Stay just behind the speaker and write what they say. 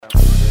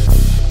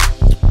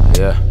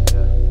Yeah.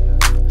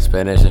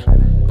 Spanish,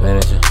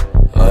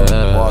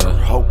 Underwater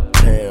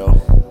hotel.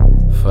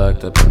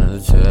 Fucked up another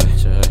check.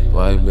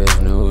 White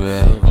bitch, new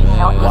red.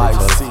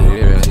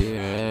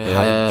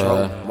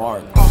 Hydro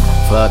Mark.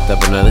 Fucked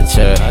up another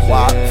check.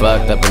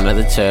 Fucked up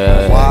another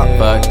check.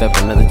 Fucked up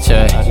another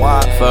check.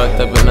 Fucked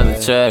up another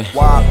check.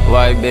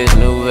 White bitch,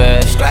 new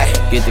vest.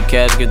 Get the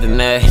cash, get the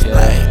neck.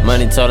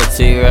 Money total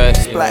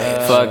T-Rex.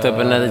 Fucked up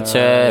another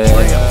check.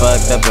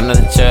 Fucked up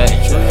another check.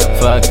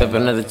 Fucked up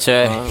another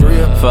check.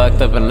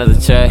 Fucked up another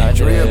check.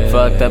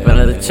 Fucked up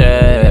another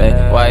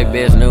check. White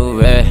bitch, new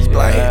vest.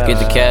 Get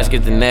the cash,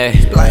 get the neck.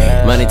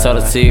 Money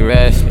total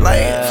T-Rex.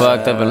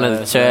 Fucked up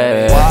another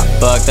check.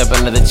 Fucked up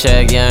another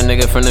check. Young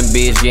nigga from the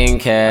beach getting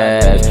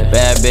cash.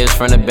 Bad bitch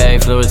from the Bay,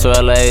 flew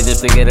to LA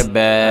just to get a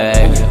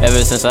bag.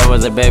 Ever since I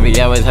was a baby,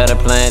 I always had a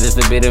plan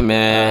just to be the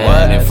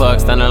man. And fuck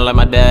stunning like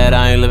my dad,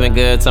 I ain't living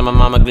good, tell my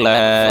mama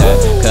glad.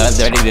 Cut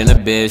dirty than a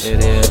bitch,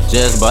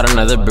 just bought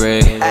another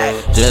brick,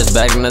 just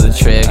bagged another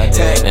trick,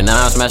 and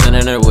now I'm smashing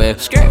in her whip.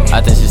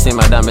 I think she see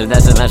my diamonds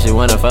dancing, now she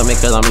wanna fuck me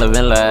cause I'm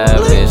living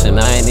lavish. And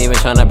I ain't even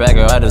tryna back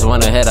her, I just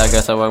wanna hit, I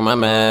guess I work my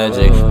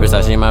magic.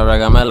 Versace my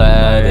rag, I'm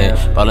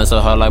Aladdin, ballin' so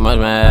hard like March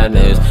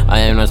Madness. I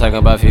ain't not talking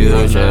about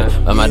future,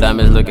 but my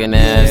diamonds looking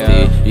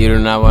nasty. You do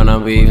not wanna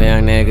beef,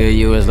 young nigga,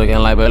 you is looking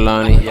like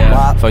baloney.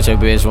 Fucked your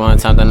bitch one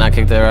time, then I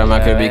kicked her out my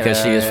crib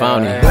because she is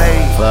phony.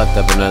 Fucked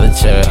up another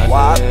check.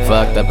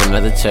 Fucked up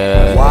another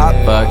check.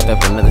 Fucked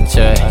up another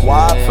check.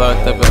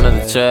 Fucked up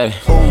another check.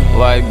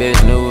 White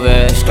bitch, new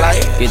vest.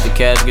 Get the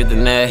cash, get the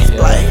neck.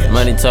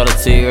 Money total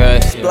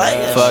T-Rex.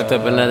 Fucked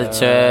up another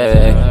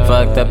check.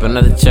 Fucked up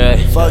another check.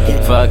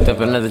 Fucked up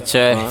another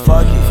check.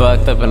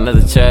 Fucked up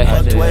another check.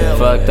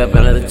 Fucked up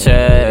another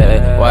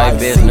check. White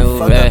bitch, new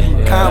vest.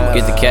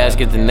 Get the cash,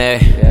 get the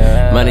neck.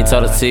 Money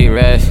total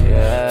T-Rex.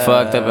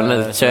 Fucked up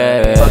another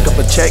check. Fuck up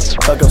a check,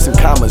 fuck up some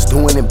commas.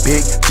 Doing it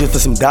big, just for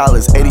some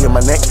dollars. 80 on my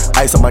neck,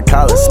 ice on my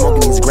collar.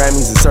 Smoking these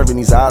Grammys and serving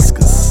these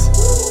Oscars.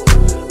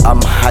 I'm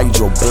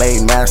Hydro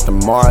Blade Master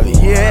Marley.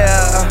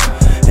 Yeah.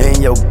 And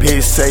your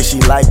bitch say she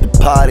like to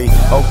party.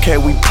 Okay,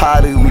 we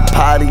potty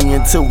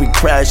until we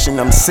crashing.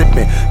 I'm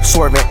sipping,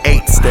 swerving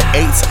eights. The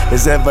eights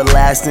is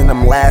everlasting.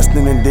 I'm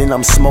lasting and then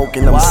I'm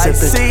smoking. I'm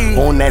sipping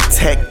on that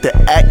tech. The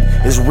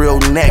act is real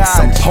next.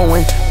 I'm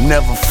pulling,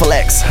 never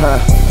flex, huh?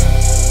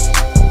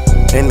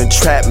 In the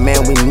trap,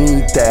 man, we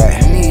need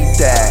that.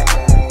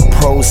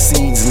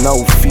 Proceeds,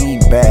 no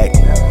feedback,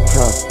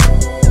 huh?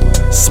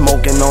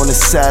 Smoking on the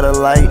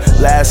satellite.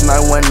 Last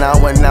night went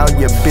out.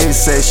 Your bitch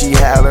said she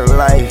had her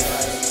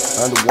life.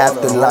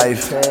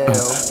 Afterlife,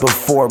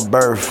 before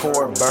birth.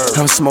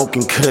 I'm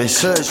smoking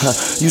kush,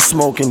 you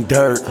smoking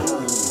dirt.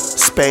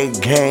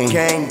 Spade gang,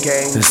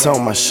 it's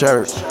on my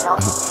shirt.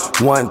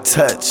 One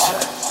touch,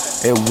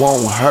 it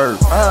won't hurt.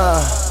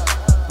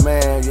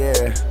 Man,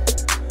 yeah.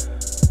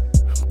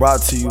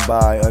 Brought to you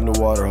by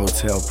Underwater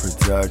Hotel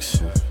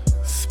Production.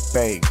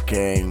 Spade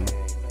gang,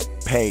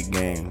 pay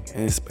gang.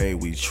 In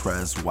Spade we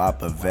trust.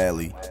 Wappa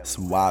Valley, it's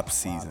WAP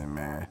season,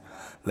 man.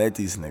 Let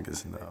these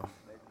niggas know.